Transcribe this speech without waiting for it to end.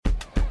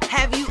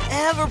Have you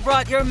ever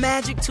brought your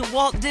magic to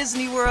Walt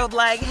Disney World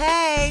like,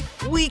 hey,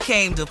 we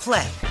came to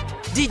play?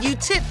 Did you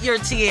tip your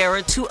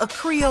tiara to a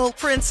Creole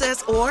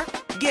princess or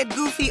get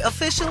goofy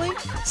officially?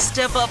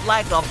 Step up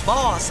like a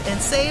boss and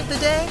save the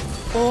day?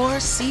 Or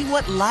see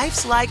what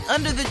life's like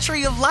under the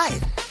tree of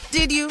life?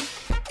 Did you?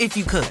 If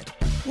you could.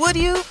 Would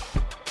you?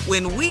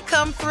 When we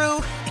come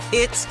through,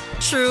 it's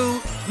true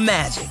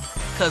magic.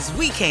 'Cause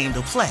we came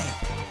to play.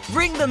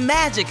 Bring the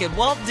magic at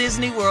Walt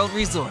Disney World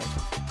Resort.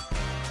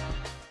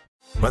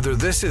 Whether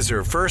this is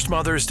her first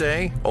Mother's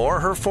Day or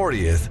her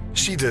 40th,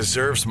 she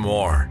deserves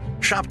more.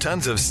 Shop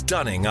tons of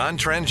stunning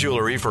on-trend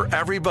jewelry for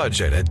every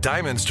budget at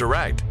Diamonds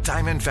Direct.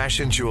 Diamond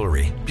fashion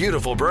jewelry,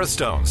 beautiful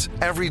birthstones,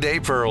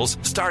 everyday pearls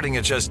starting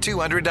at just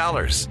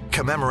 $200.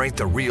 Commemorate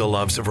the real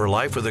loves of her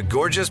life with a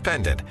gorgeous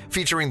pendant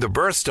featuring the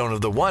birthstone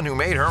of the one who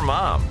made her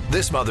mom.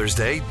 This Mother's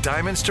Day,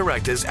 Diamonds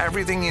Direct is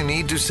everything you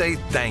need to say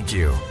thank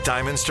you.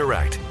 Diamonds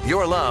Direct,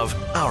 your love,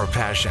 our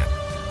passion.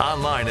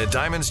 Online at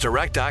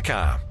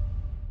diamondsdirect.com.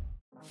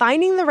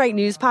 Finding the right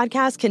news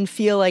podcast can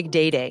feel like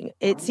dating.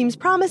 It seems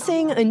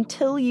promising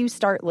until you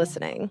start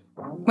listening.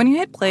 When you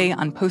hit play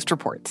on Post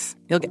Reports,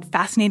 you'll get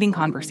fascinating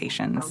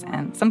conversations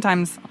and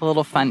sometimes a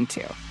little fun,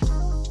 too.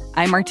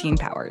 I'm Martine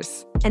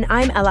Powers. And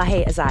I'm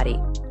Elahe Azadi.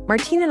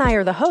 Martine and I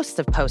are the hosts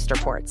of Post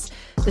Reports.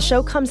 The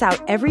show comes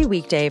out every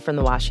weekday from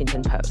The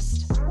Washington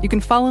Post. You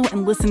can follow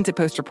and listen to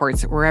Post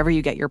Reports wherever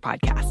you get your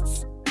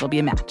podcasts. It'll be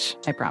a match,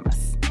 I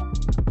promise.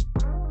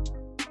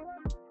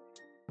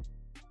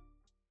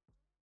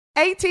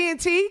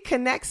 AT&T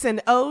connects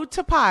an ode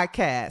to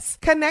podcasts.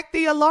 Connect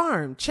the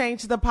alarm.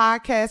 Change the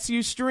podcast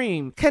you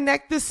stream.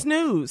 Connect the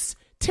snooze.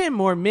 10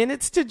 more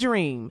minutes to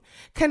dream.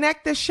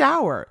 Connect the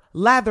shower.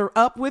 Lather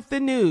up with the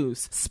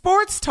news.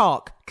 Sports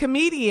talk,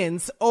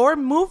 comedians, or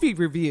movie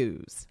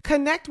reviews.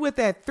 Connect with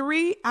that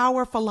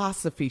 3-hour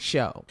philosophy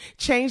show.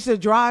 Change the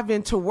drive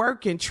into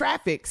work in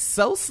traffic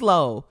so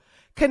slow.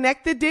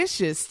 Connect the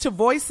dishes to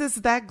voices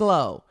that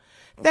glow.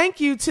 Thank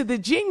you to the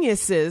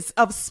geniuses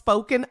of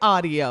spoken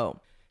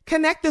audio.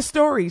 Connect the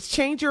stories,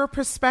 change your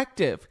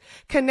perspective.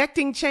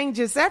 Connecting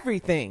changes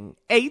everything.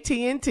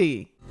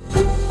 AT&T.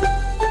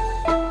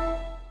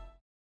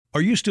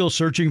 Are you still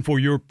searching for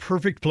your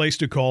perfect place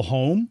to call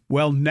home?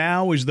 Well,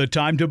 now is the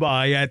time to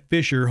buy at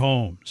Fisher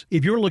Homes.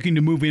 If you're looking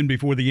to move in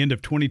before the end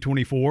of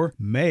 2024,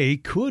 May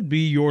could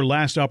be your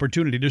last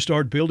opportunity to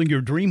start building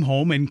your dream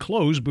home and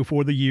close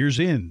before the year's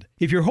end.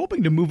 If you're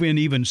hoping to move in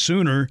even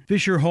sooner,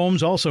 Fisher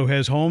Homes also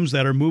has homes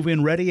that are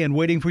move-in ready and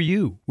waiting for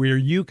you, where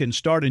you can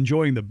start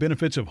enjoying the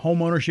benefits of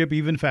homeownership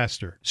even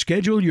faster.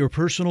 Schedule your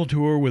personal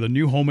tour with a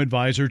new home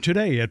advisor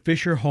today at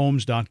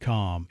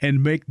FisherHomes.com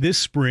and make this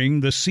spring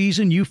the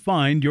season you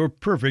find your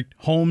perfect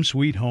home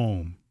sweet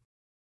home.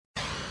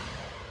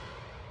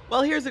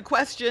 Well, here's a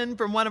question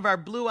from one of our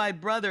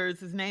blue-eyed brothers.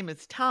 His name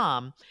is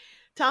Tom.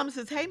 Tom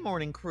says, hey,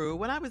 morning crew.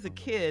 When I was a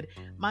kid,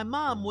 my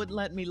mom wouldn't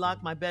let me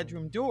lock my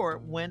bedroom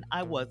door when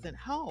I wasn't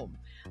home.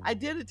 I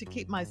did it to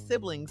keep my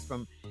siblings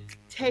from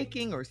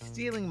taking or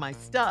stealing my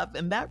stuff,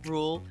 and that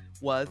rule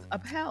was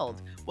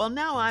upheld. Well,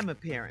 now I'm a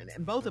parent,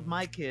 and both of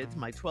my kids,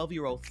 my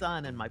 12-year-old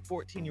son and my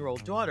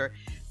 14-year-old daughter,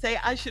 say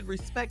I should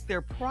respect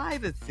their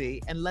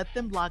privacy and let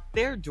them lock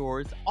their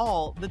doors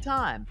all the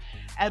time.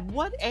 At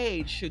what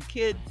age should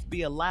kids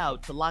be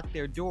allowed to lock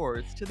their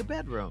doors to the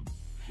bedroom?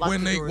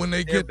 When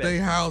they get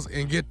their house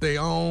and get their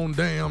own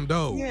damn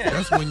door. Yeah.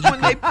 That's when you when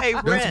they pay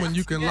rent. That's when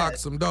you can lock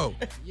some door.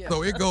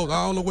 So it goes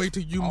all the way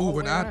to you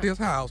moving out this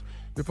house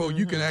before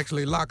you can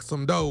actually lock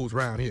some doors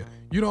around here.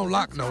 You don't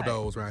lock no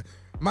doors, right?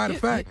 Matter of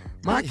fact,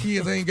 my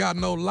kids ain't got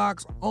no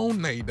locks on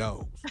they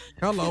doors.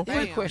 Hello.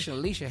 One question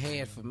Alicia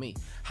had for me.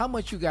 How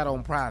much you got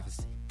on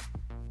privacy?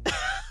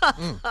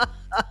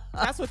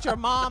 That's what your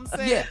mom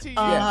said to you?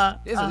 Yeah,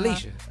 it's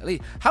Alicia.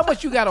 How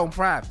much you got on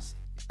privacy?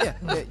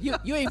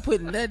 You ain't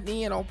putting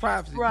nothing in on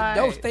privacy. Right,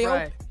 Don't stay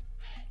open.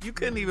 You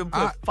couldn't even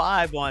put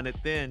 5 on it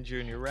then,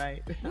 Junior,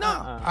 right?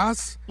 No.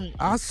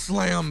 I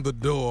slammed the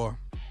door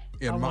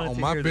on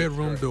my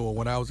bedroom door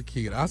when I was a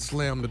kid. I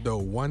slammed the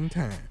door one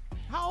time.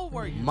 How old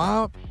were you?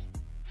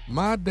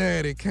 My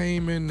daddy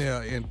came in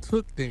there and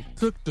took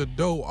the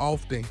door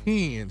off the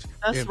hinge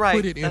and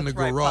put it in the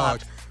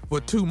garage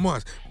for 2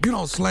 months. You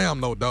don't slam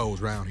no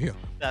doors around here.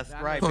 That's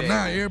right. So baby.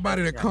 now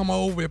everybody that come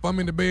over, if I'm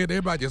in the bed,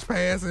 everybody just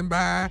passing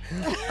by.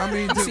 I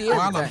mean,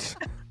 just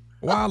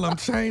while I'm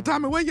changing.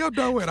 Tommy, where your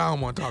door at? I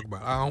don't want to talk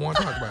about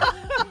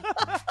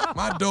it.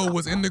 My door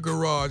was in the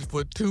garage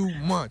for 2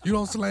 months. You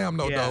don't slam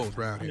no doors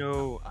around here.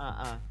 No,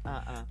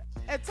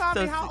 And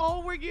Tommy, how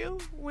old were you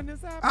when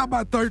this happened? I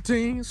about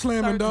 13,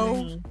 slamming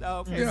doors.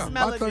 Okay, yeah,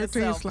 smelling about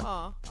 13.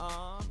 yourself.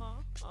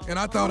 And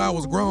I thought I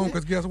was grown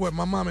because guess what?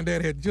 My mom and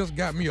dad had just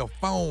got me a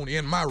phone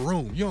in my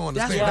room. You don't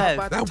understand?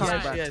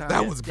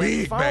 That was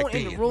big back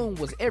then. The phone in the room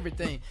was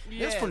everything.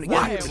 That's from the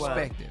guy's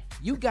perspective.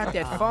 You got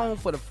that phone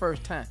for the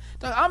first time.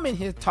 Dog, I'm in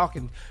here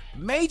talking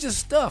major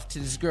stuff to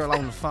this girl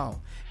on the phone.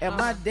 And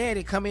my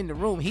daddy come in the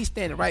room. He's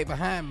standing right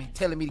behind me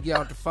telling me to get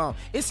off the phone.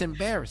 It's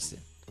embarrassing.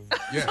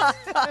 Yeah.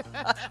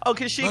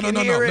 Because she can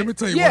hear it. Let me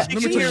tell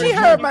you she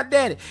heard my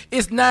daddy.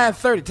 It's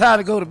 9:30. Time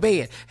to go to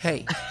bed.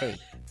 Hey.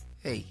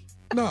 Hey.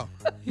 No,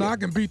 I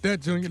can beat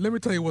that, Junior. Let me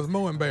tell you what's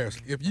more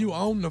embarrassing. If you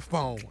on the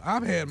phone,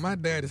 I've had my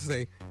daddy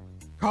say,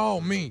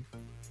 call me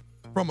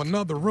from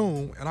another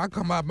room, and I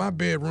come out my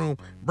bedroom,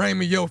 bring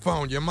me your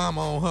phone, your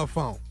mama on her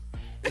phone.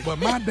 But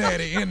my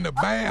daddy in the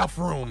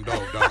bathroom,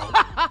 though, dog.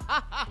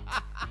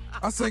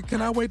 I say,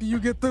 can I wait till you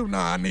get through?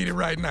 Nah, I need it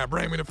right now.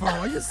 Bring me the phone.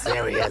 Are you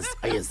serious?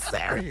 Are you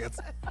serious?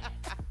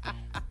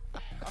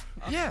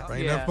 Yeah.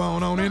 Bring that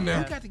phone on in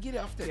there. You got to get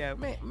off there.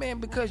 Man,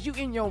 because you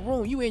in your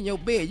room, you in your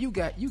bed, you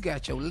got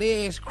your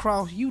legs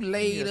crossed, you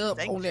laid up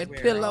on that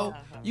pillow.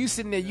 You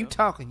sitting there, you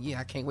talking. Yeah,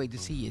 I can't wait to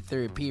see your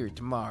third period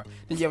tomorrow.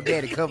 Then your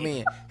daddy come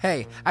in.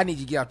 Hey, I need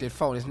you to get off that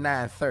phone. It's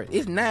 9:30.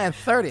 It's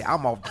 9:30.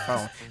 I'm off the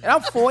phone. And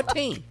I'm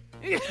 14.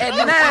 At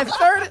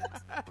 9:30?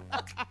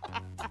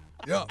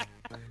 Yup.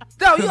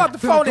 No, you off the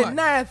phone at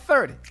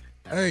 9:30.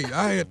 Hey,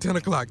 I had 10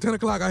 o'clock. 10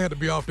 o'clock, I had to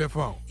be off that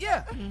phone.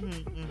 Yeah.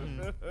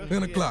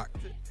 10 o'clock.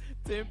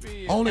 10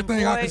 p.m. Only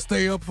thing I can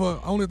stay up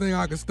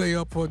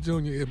for,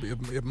 Junior,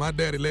 if my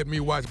daddy let me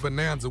watch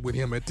Bonanza with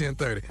him at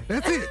 10:30.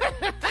 That's it.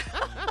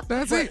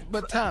 That's it.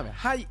 But Tommy,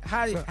 how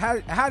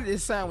did it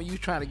sound when you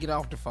was trying to get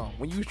off the phone?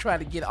 When you was trying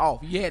to get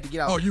off, you had to get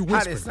off. Oh, you How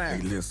did whispered.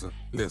 it sound? Hey,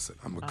 listen,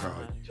 I'm going to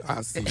call you.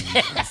 I see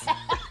you.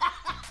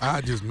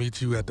 I'll just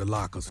meet you at the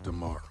lockers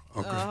tomorrow.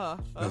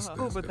 Okay. That's that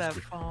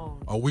good.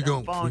 phone. Oh, we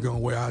gonna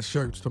wear our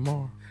shirts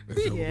tomorrow?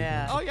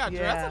 Yeah. Oh, y'all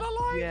dressing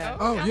alike? Yeah.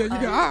 Oh,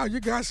 yeah, you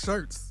got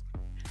shirts.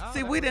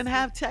 See, we didn't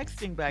have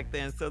texting back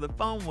then, so the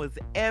phone was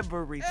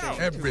everything.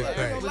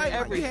 Everything.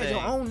 You had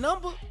your own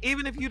number?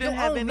 Even if you didn't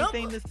have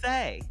anything to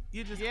say,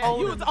 you just you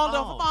holding was on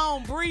the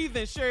phone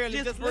breathing,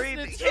 Shirley, Just listening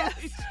breathing.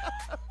 to each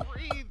other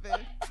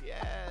breathing.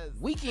 Yes.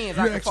 Weekends,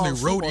 You I could actually fall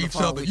asleep wrote on the each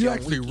phone other. with You on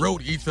actually weekends.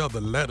 wrote each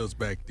other letters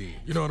back then.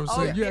 You know what I'm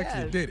saying? You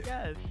actually did it.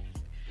 Yes.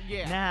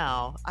 Yeah.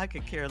 Now I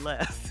could care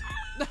less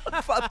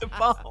about the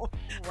phone.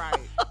 Right.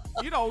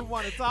 You don't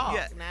want to talk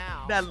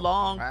now. That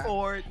long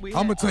cord.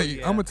 I'm gonna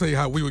tell you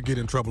how we would get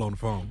in trouble on the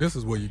phone. This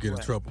is where you get in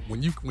trouble.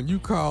 When you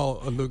call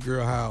a little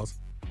girl house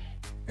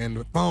and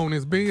the phone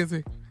is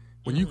busy,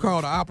 when you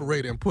call the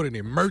operator and put an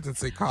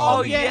emergency call.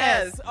 Oh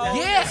yes.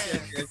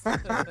 Yes.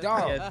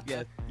 Dog.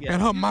 Yes.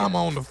 And her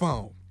mama on the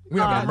phone. We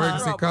have an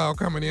emergency call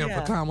coming in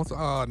for Thomas.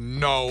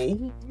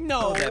 No.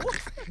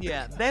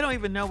 Yeah, they don't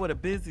even know what a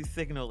busy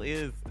signal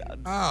is.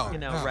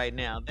 Right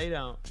now they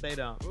don't.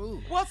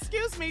 Ooh. Well,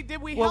 excuse me, did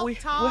we help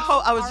Tom?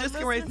 I was just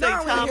going to say,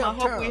 Tom, I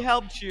hope we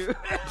helped you.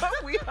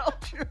 We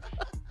helped you.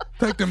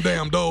 Take them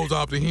damn doors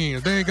off the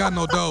hens. They ain't got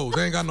no doors.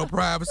 They ain't got no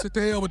privacy.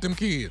 To hell with them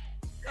kids.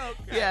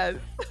 Okay. Yes.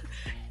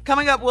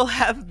 Coming up, we'll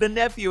have the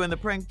nephew and the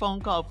prank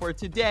phone call for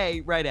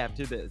today right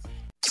after this.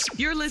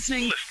 You're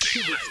listening to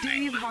the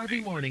Steve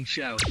Harvey Morning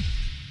Show.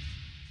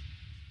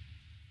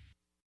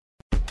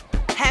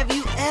 Have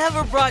you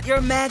ever brought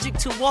your magic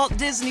to Walt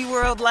Disney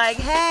World like,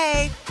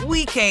 hey,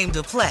 we came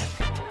to play?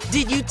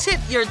 Did you tip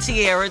your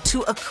tiara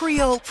to a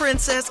Creole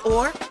princess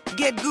or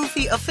get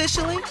goofy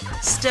officially?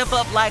 Step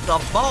up like a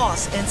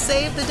boss and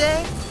save the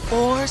day?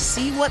 Or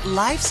see what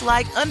life's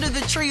like under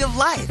the tree of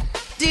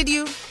life? Did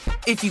you?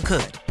 If you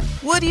could.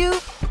 Would you?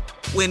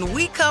 When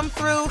we come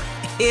through,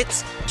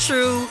 it's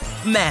true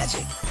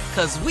magic.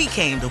 'Cause we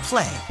came to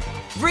play.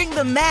 Bring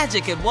the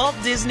magic at Walt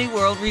Disney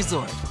World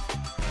Resort.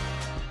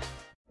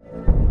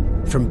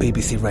 From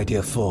BBC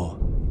Radio 4,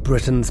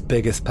 Britain's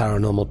biggest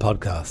paranormal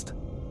podcast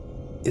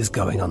is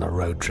going on a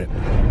road trip.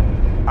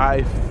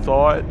 I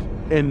thought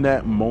in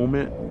that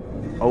moment,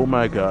 oh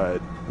my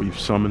God, we've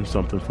summoned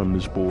something from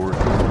this board.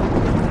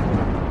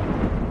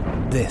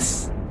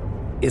 This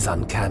is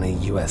Uncanny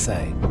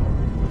USA.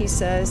 He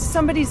says,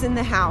 somebody's in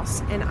the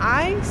house, and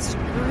I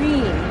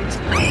screamed.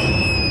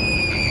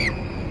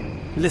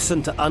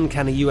 Listen to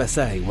Uncanny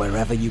USA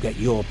wherever you get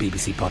your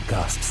BBC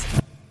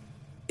podcasts,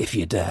 if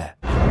you dare.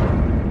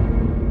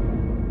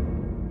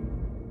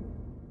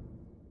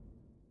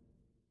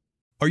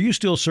 Are you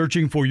still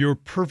searching for your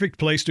perfect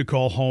place to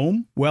call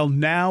home? Well,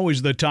 now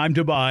is the time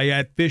to buy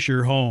at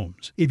Fisher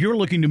Homes. If you're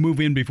looking to move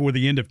in before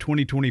the end of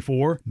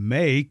 2024,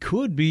 May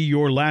could be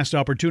your last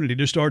opportunity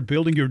to start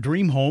building your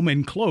dream home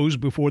and close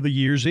before the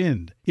year's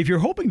end. If you're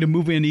hoping to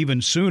move in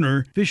even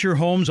sooner, Fisher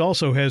Homes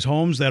also has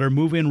homes that are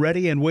move-in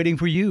ready and waiting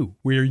for you,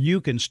 where you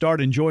can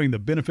start enjoying the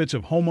benefits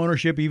of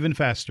homeownership even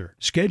faster.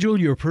 Schedule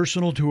your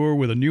personal tour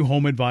with a new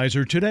home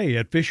advisor today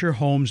at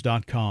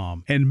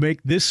FisherHomes.com and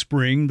make this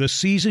spring the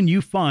season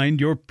you find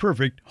your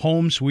perfect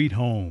home sweet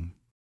home.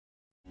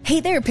 Hey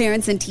there,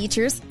 parents and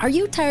teachers. Are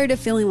you tired of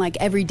feeling like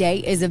every day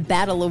is a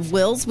battle of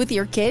wills with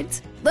your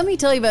kids? Let me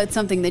tell you about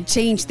something that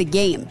changed the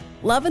game.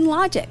 Love and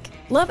Logic.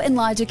 Love and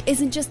Logic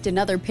isn't just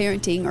another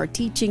parenting or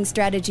teaching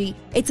strategy.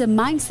 It's a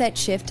mindset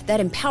shift that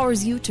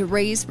empowers you to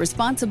raise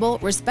responsible,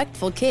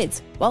 respectful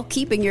kids while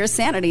keeping your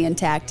sanity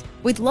intact.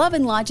 With Love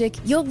and Logic,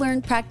 you'll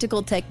learn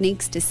practical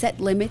techniques to set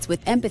limits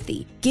with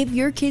empathy, give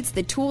your kids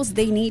the tools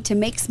they need to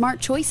make smart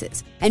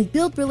choices, and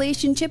build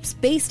relationships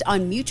based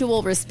on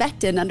mutual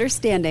respect and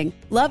understanding.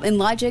 Love and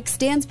Logic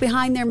stands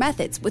behind their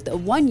methods with a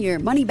 1-year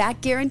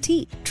money-back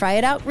guarantee. Try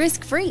it out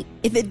risk-free.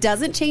 If it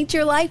doesn't change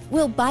your life,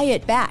 we'll buy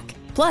it back.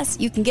 Plus,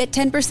 you can get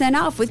 10%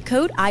 off with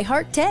code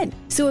IHEART10.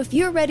 So if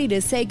you're ready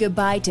to say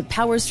goodbye to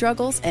power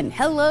struggles and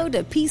hello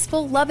to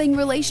peaceful, loving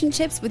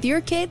relationships with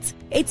your kids,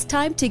 it's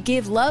time to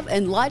give Love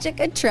and Logic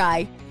a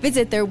try.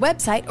 Visit their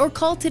website or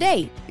call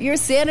today. Your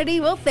sanity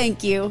will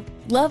thank you.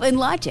 Love and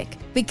Logic,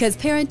 because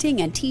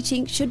parenting and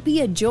teaching should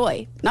be a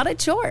joy, not a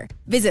chore.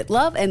 Visit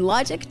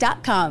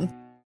loveandlogic.com.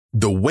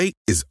 The wait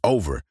is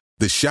over.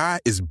 The Chi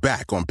is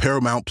back on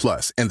Paramount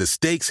Plus, and the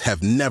stakes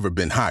have never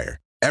been higher.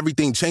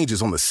 Everything changes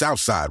on the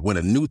South Side when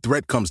a new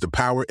threat comes to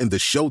power in the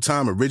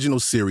Showtime original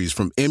series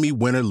from Emmy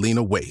winner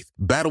Lena Waithe.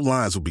 Battle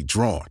lines will be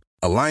drawn,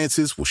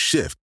 alliances will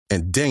shift,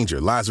 and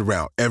danger lies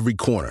around every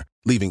corner,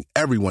 leaving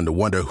everyone to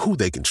wonder who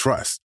they can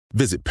trust.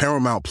 Visit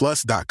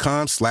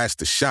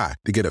ParamountPlus.com/The Chi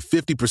to get a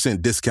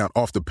 50% discount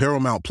off the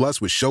Paramount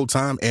Plus with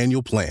Showtime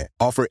annual plan.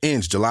 Offer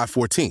ends July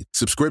 14th.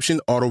 Subscription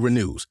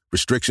auto-renews.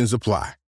 Restrictions apply.